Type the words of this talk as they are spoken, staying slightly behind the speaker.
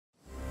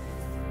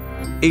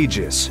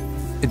Aegis,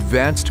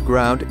 Advanced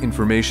Ground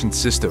Information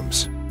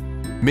Systems,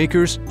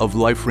 makers of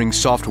LifeRing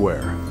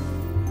software.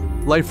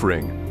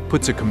 LifeRing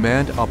puts a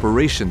command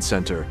operations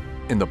center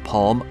in the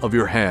palm of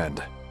your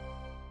hand.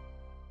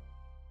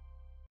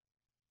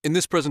 In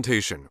this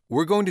presentation,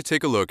 we're going to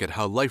take a look at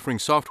how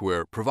LifeRing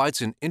software provides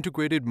an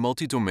integrated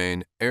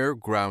multi-domain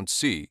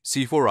air-ground-sea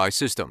C4I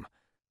system.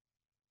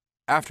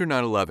 After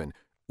 9/11,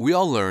 we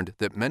all learned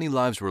that many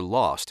lives were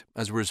lost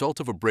as a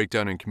result of a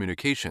breakdown in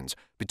communications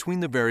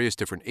between the various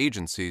different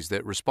agencies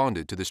that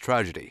responded to this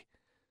tragedy.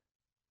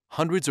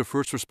 Hundreds of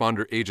first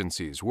responder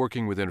agencies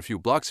working within a few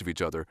blocks of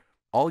each other,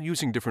 all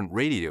using different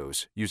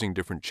radios, using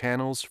different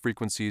channels,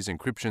 frequencies,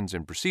 encryptions,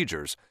 and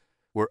procedures,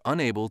 were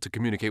unable to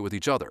communicate with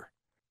each other.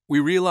 We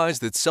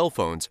realized that cell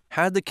phones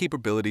had the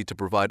capability to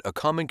provide a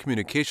common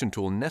communication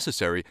tool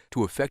necessary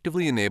to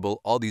effectively enable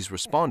all these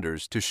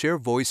responders to share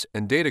voice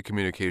and data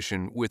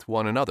communication with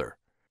one another.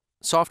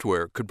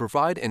 Software could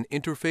provide an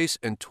interface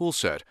and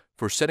toolset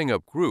for setting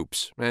up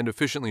groups and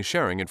efficiently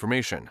sharing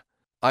information.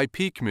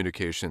 IP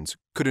communications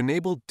could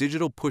enable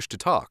digital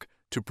push-to-talk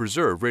to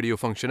preserve radio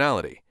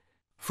functionality.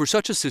 For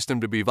such a system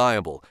to be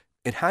viable,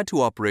 it had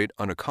to operate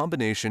on a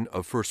combination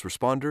of first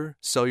responder,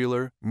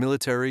 cellular,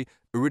 military,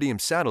 Iridium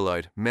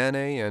satellite,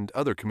 MANET, and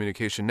other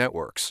communication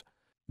networks.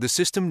 The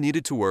system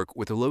needed to work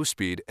with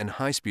low-speed and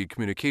high-speed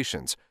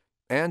communications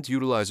and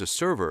utilize a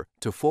server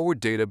to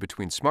forward data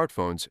between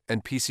smartphones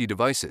and PC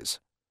devices.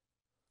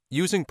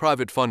 Using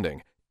private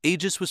funding,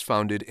 Aegis was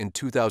founded in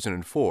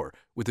 2004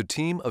 with a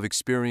team of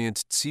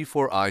experienced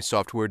C4I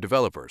software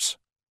developers.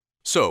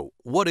 So,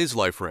 what is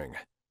LifeRing?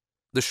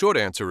 The short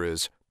answer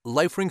is,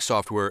 LifeRing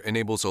software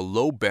enables a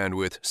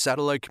low-bandwidth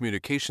satellite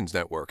communications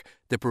network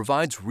that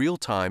provides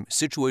real-time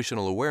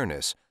situational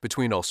awareness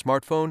between all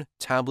smartphone,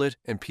 tablet,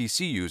 and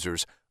PC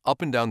users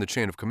up and down the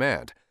chain of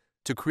command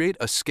to create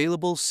a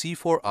scalable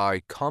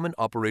C4I common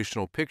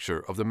operational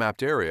picture of the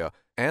mapped area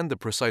and the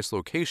precise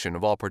location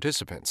of all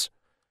participants.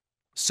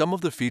 Some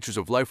of the features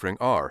of LifeRing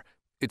are: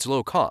 it's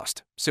low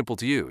cost, simple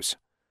to use.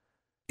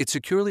 It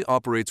securely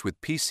operates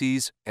with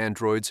PCs,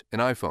 Androids,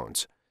 and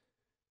iPhones.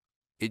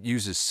 It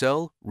uses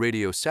cell,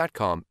 radio,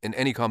 SATCOM in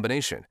any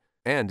combination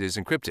and is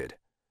encrypted.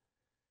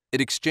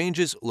 It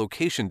exchanges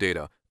location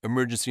data,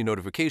 emergency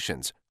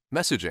notifications,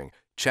 messaging,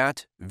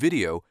 chat,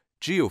 video,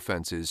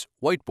 geofences,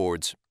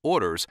 whiteboards,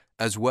 orders,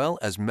 as well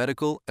as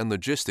medical and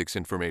logistics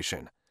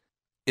information.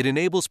 It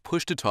enables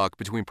push-to-talk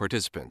between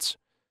participants.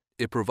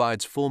 It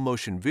provides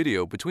full-motion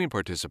video between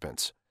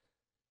participants.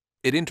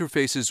 It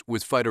interfaces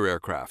with fighter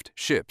aircraft,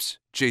 ships,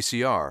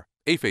 JCR,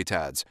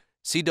 AFATADs,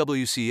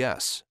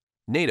 CWCS,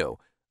 NATO,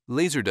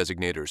 laser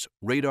designators,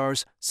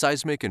 radars,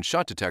 seismic and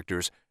shot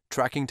detectors,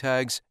 tracking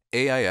tags,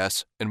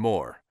 AIS, and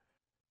more.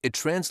 It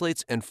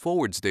translates and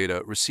forwards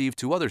data received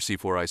to other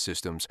C4I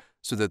systems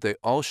so that they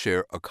all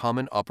share a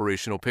common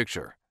operational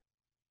picture.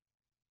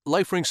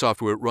 LifeRing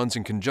software runs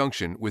in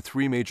conjunction with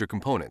three major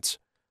components: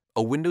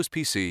 a Windows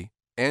PC,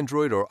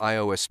 Android or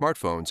iOS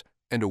smartphones,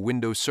 and a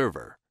Windows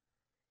server.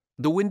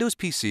 The Windows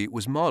PC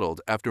was modeled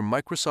after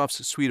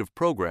Microsoft's suite of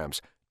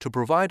programs to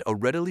provide a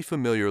readily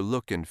familiar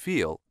look and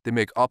feel that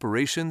make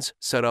operations,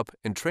 setup,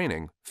 and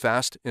training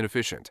fast and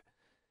efficient.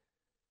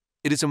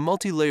 It is a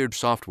multi-layered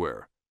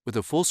software with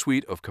a full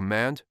suite of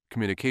command,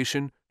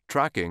 communication,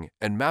 tracking,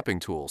 and mapping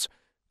tools,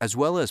 as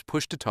well as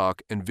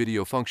push-to-talk and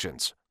video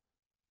functions.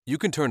 You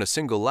can turn a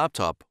single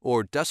laptop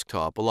or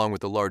desktop along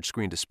with a large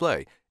screen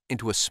display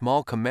into a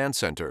small command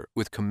center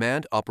with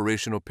command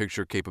operational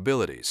picture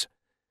capabilities.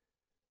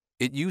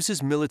 It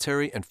uses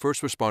military and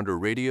first responder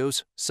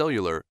radios,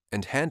 cellular,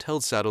 and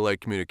handheld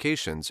satellite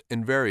communications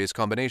in various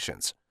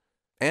combinations.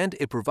 And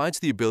it provides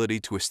the ability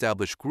to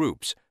establish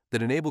groups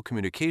that enable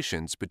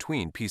communications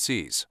between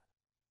PCs.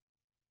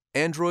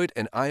 Android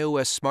and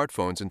iOS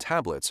smartphones and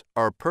tablets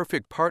are a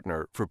perfect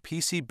partner for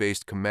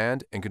PC-based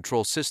command and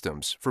control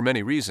systems for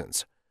many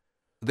reasons.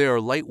 They are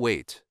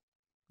lightweight.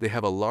 They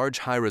have a large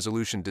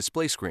high-resolution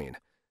display screen.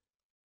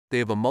 They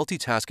have a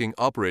multitasking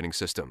operating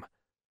system.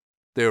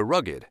 They are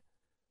rugged.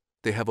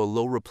 They have a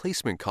low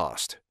replacement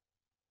cost.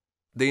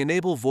 They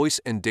enable voice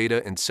and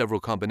data in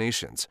several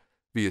combinations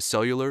via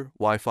cellular,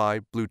 Wi-Fi,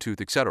 Bluetooth,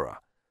 etc.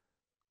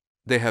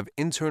 They have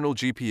internal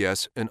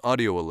GPS and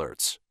audio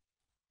alerts.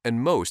 And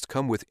most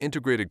come with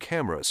integrated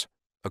cameras,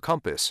 a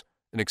compass,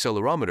 an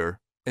accelerometer,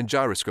 and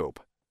gyroscope.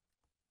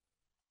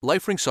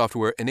 LifeRing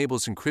software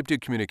enables encrypted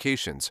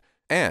communications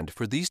and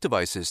for these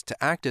devices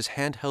to act as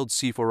handheld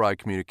C4I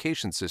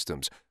communication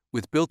systems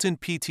with built-in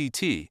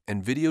PTT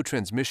and video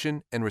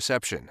transmission and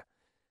reception.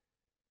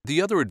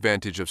 The other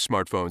advantage of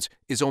smartphones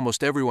is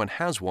almost everyone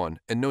has one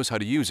and knows how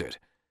to use it.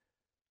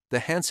 The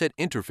handset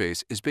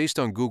interface is based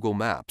on Google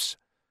Maps,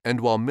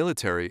 and while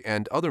military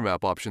and other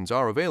map options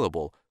are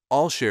available,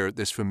 all share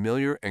this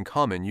familiar and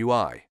common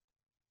UI.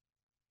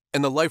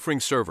 And the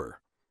LifeRing server.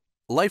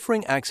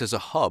 LifeRing acts as a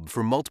hub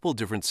for multiple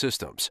different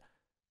systems.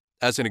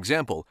 As an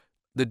example,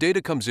 the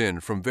data comes in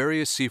from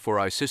various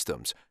C4I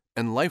systems,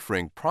 and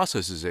LifeRing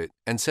processes it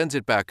and sends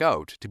it back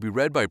out to be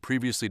read by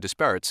previously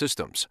disparate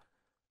systems.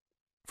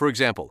 For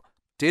example,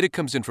 data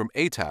comes in from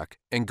ATAC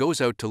and goes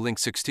out to Link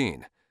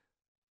 16.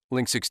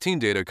 Link 16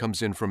 data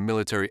comes in from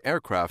military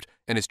aircraft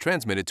and is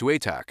transmitted to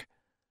ATAC.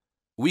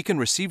 We can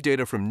receive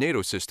data from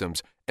NATO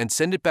systems and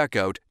send it back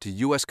out to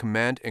U.S.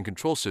 command and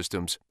control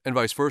systems and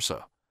vice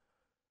versa.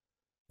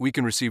 We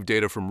can receive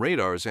data from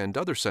radars and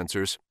other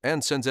sensors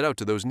and sends it out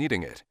to those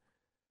needing it.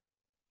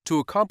 To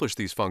accomplish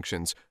these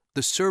functions,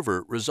 the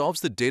server resolves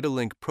the data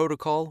link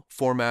protocol,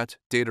 format,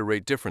 data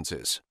rate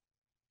differences.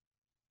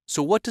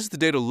 So what does the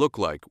data look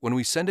like when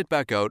we send it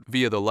back out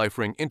via the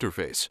LifeRing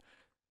interface?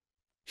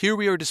 Here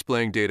we are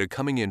displaying data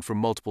coming in from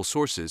multiple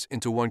sources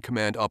into one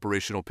command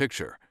operational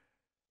picture.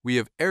 We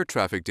have air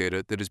traffic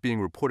data that is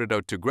being reported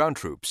out to ground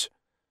troops.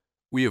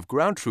 We have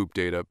ground troop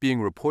data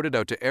being reported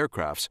out to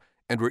aircrafts,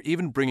 and we're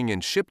even bringing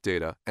in ship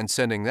data and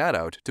sending that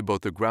out to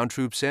both the ground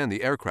troops and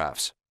the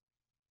aircrafts.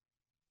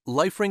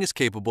 LifeRing is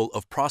capable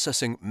of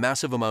processing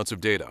massive amounts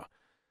of data.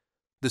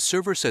 The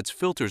server sets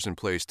filters in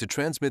place to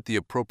transmit the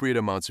appropriate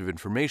amounts of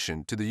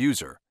information to the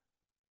user.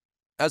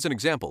 As an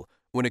example,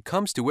 when it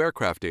comes to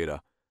aircraft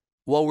data,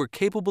 while we're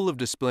capable of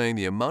displaying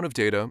the amount of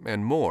data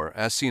and more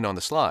as seen on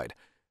the slide,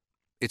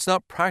 it's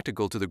not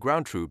practical to the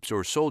ground troops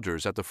or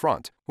soldiers at the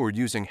front who are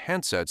using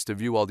handsets to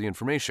view all the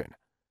information.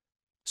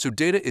 So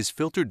data is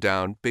filtered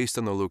down based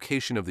on the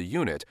location of the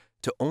unit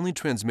to only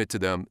transmit to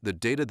them the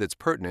data that's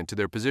pertinent to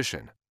their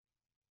position.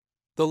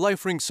 The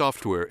LifeRing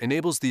software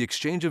enables the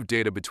exchange of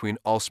data between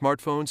all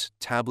smartphones,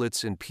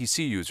 tablets, and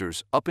PC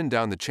users up and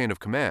down the chain of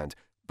command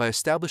by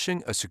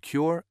establishing a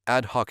secure,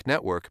 ad hoc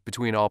network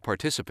between all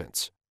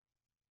participants.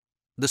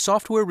 The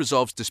software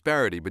resolves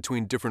disparity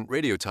between different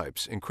radio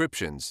types,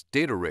 encryptions,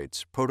 data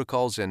rates,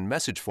 protocols, and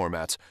message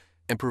formats,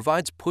 and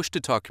provides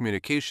push-to-talk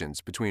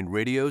communications between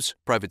radios,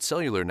 private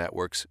cellular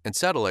networks, and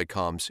satellite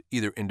comms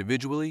either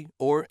individually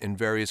or in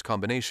various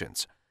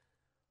combinations,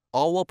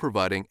 all while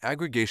providing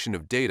aggregation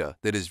of data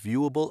that is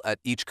viewable at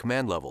each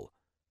command level,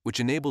 which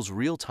enables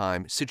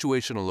real-time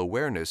situational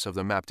awareness of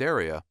the mapped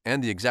area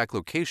and the exact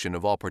location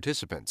of all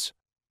participants.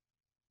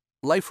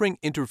 LifeRing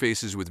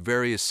interfaces with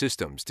various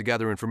systems to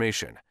gather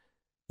information.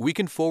 We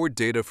can forward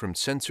data from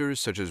sensors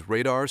such as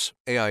radars,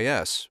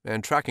 AIS,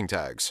 and tracking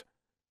tags.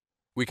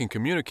 We can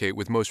communicate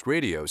with most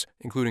radios,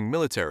 including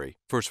military,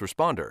 first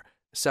responder,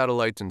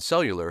 satellite, and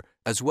cellular,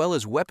 as well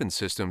as weapon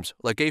systems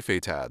like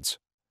AFATADs.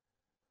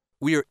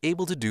 We are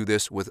able to do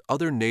this with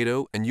other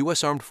NATO and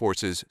U.S. Armed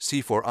Forces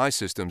C4I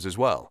systems as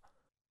well.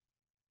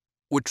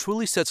 What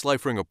truly sets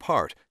LifeRing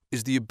apart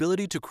is the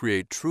ability to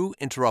create true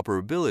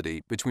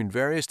interoperability between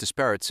various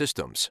disparate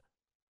systems.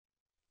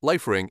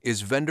 LifeRing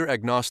is vendor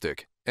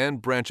agnostic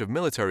and branch of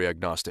military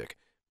agnostic,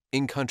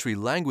 in-country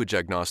language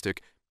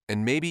agnostic,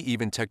 and maybe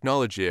even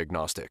technology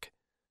agnostic.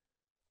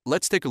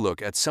 Let's take a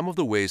look at some of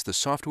the ways the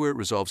software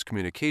resolves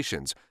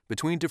communications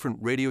between different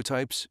radio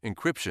types,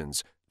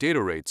 encryptions,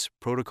 data rates,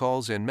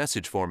 protocols, and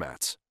message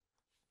formats.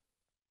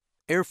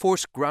 Air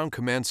Force ground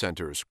command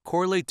centers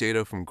correlate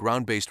data from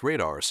ground-based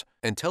radars,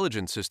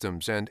 intelligence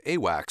systems, and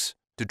AWACS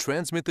to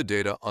transmit the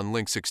data on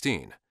Link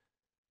 16.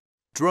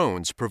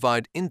 Drones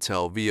provide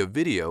intel via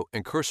video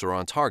and cursor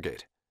on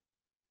target.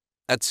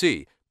 At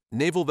sea,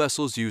 naval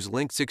vessels use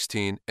Link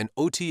 16 and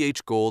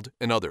OTH Gold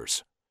and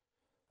others.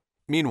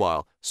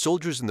 Meanwhile,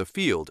 soldiers in the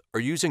field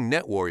are using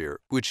NetWarrior,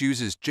 which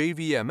uses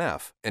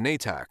JVMF, and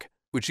ATAC,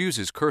 which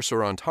uses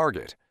cursor on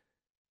target.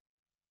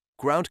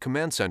 Ground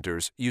command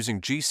centers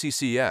using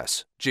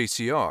GCCS,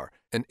 JCR,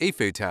 and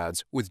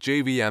AFATADs with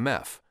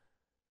JVMF.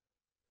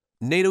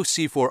 NATO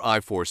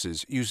C4I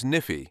forces use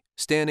NIFI,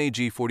 STAN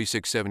AG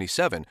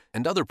 4677,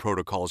 and other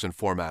protocols and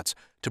formats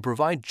to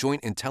provide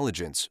joint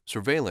intelligence,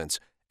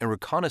 surveillance, and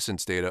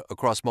reconnaissance data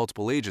across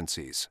multiple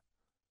agencies.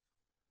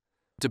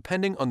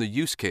 Depending on the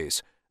use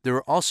case, there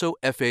are also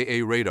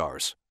FAA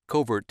radars,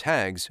 covert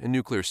tags, and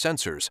nuclear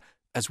sensors,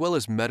 as well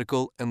as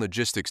medical and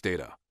logistics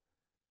data.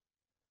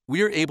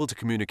 We are able to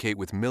communicate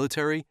with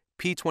military,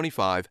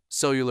 P-25,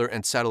 cellular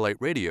and satellite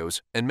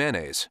radios, and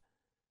MANEs.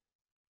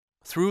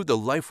 Through the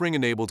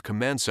LifeRing-enabled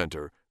command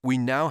center, we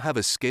now have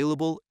a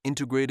scalable,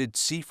 integrated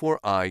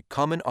C4I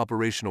common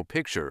operational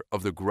picture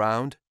of the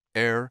ground,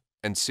 air,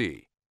 and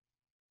sea.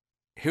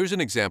 Here's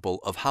an example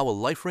of how a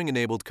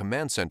LifeRing-enabled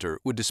command center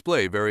would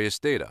display various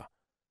data.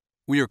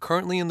 We are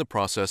currently in the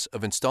process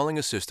of installing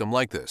a system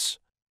like this.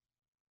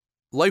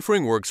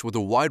 LifeRing works with a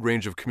wide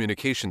range of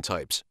communication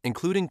types,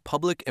 including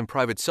public and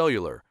private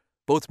cellular,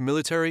 both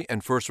military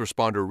and first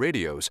responder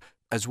radios,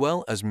 as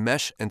well as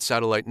mesh and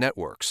satellite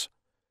networks.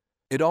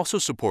 It also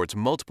supports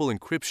multiple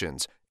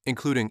encryptions,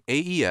 including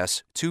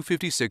AES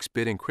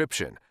 256-bit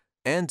encryption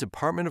and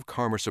Department of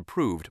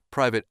Commerce-approved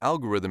private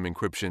algorithm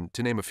encryption,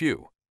 to name a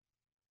few.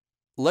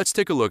 Let's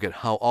take a look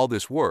at how all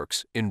this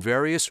works in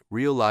various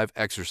real-life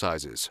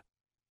exercises.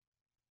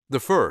 The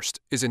first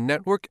is a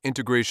Network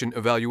Integration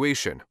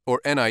Evaluation,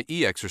 or NIE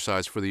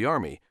exercise for the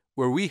Army,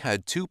 where we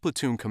had 2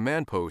 platoon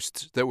command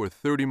posts that were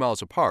 30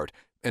 miles apart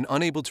and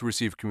unable to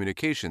receive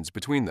communications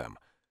between them.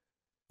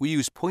 We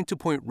use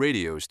point-to-point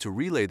radios to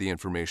relay the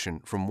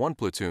information from one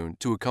platoon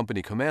to a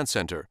company command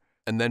center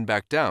and then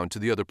back down to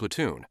the other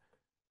platoon.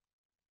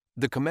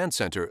 The command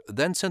center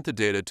then sent the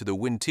data to the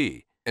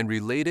WIN-T, and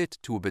relayed it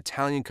to a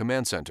battalion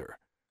command center.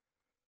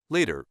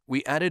 Later,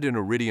 we added an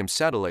Iridium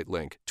satellite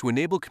link to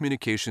enable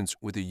communications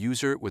with a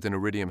user with an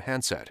Iridium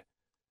handset.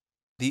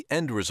 The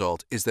end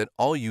result is that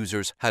all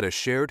users had a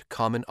shared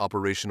common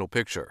operational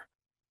picture.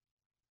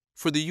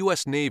 For the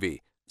U.S.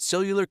 Navy,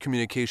 cellular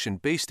communication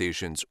base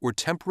stations were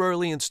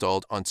temporarily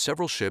installed on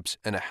several ships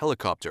and a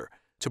helicopter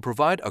to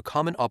provide a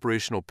common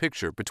operational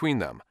picture between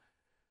them.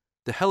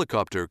 The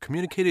helicopter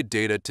communicated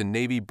data to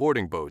Navy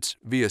boarding boats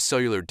via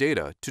cellular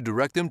data to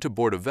direct them to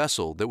board a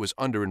vessel that was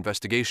under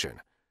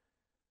investigation.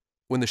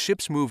 When the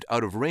ships moved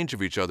out of range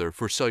of each other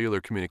for cellular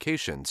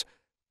communications,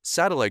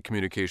 satellite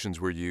communications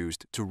were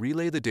used to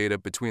relay the data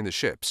between the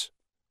ships.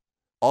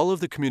 All of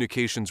the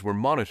communications were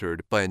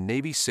monitored by a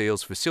Navy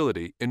sales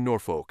facility in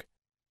Norfolk.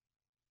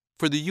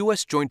 For the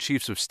U.S. Joint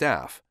Chiefs of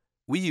Staff,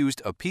 we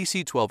used a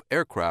PC-12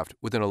 aircraft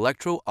with an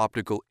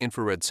electro-optical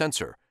infrared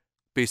sensor,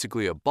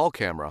 basically a ball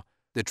camera,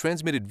 that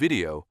transmitted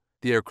video,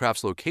 the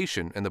aircraft's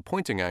location and the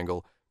pointing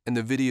angle, and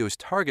the video's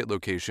target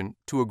location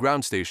to a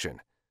ground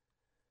station.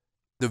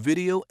 The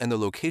video and the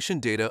location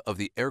data of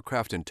the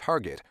aircraft and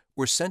target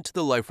were sent to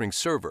the LifeRing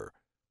server,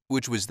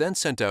 which was then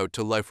sent out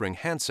to LifeRing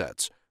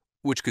handsets,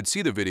 which could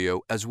see the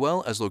video as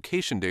well as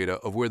location data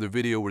of where the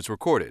video was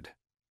recorded.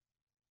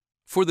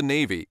 For the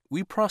Navy,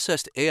 we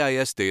processed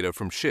AIS data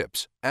from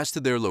ships as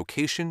to their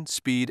location,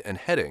 speed, and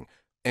heading,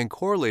 and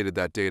correlated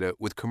that data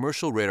with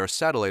commercial radar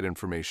satellite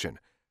information,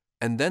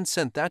 and then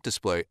sent that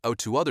display out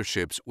to other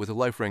ships with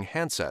LifeRing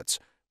handsets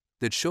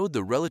that showed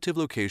the relative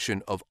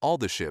location of all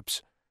the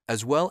ships,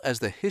 as well as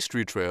the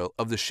history trail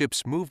of the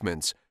ship's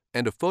movements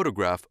and a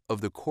photograph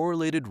of the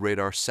correlated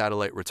radar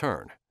satellite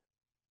return.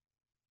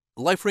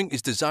 LifeRing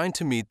is designed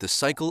to meet the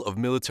cycle of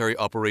military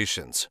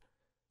operations.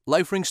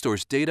 LifeRing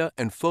stores data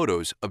and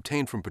photos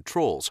obtained from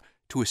patrols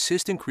to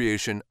assist in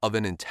creation of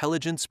an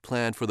Intelligence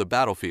Plan for the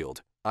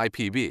Battlefield,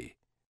 IPB.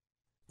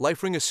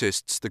 LifeRing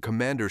assists the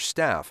commander's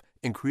staff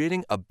in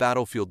creating a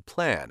battlefield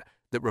plan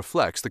that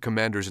reflects the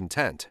commander's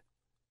intent.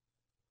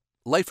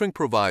 LifeRing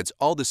provides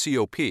all the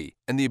COP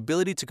and the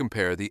ability to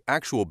compare the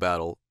actual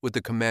battle with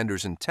the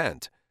commander's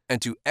intent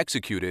and to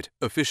execute it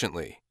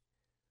efficiently.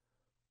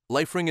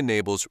 LifeRing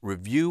enables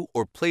review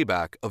or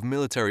playback of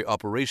military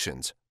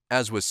operations,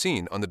 as was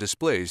seen on the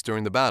displays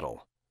during the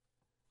battle.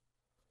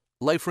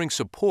 LifeRing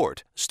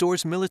Support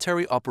stores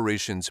military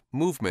operations,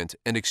 movement,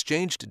 and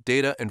exchanged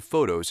data and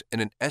photos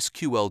in an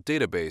SQL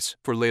database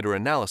for later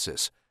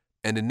analysis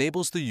and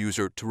enables the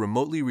user to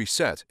remotely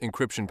reset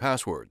encryption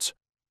passwords.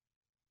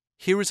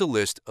 Here is a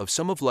list of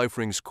some of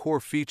LifeRing's core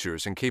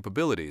features and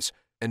capabilities,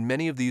 and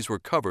many of these were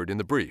covered in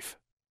the brief.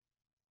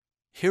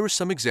 Here are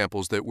some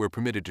examples that we're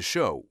permitted to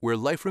show where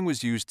LifeRing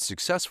was used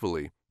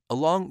successfully,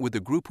 along with the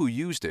group who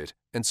used it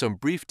and some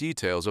brief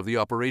details of the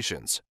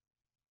operations.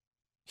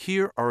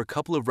 Here are a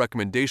couple of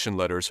recommendation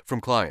letters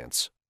from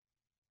clients.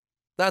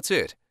 That's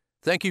it.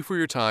 Thank you for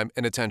your time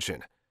and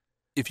attention.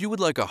 If you would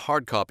like a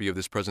hard copy of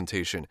this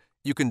presentation,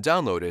 you can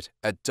download it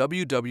at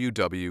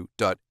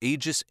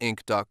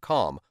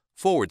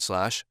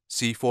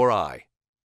www.aegisinc.com/C4I.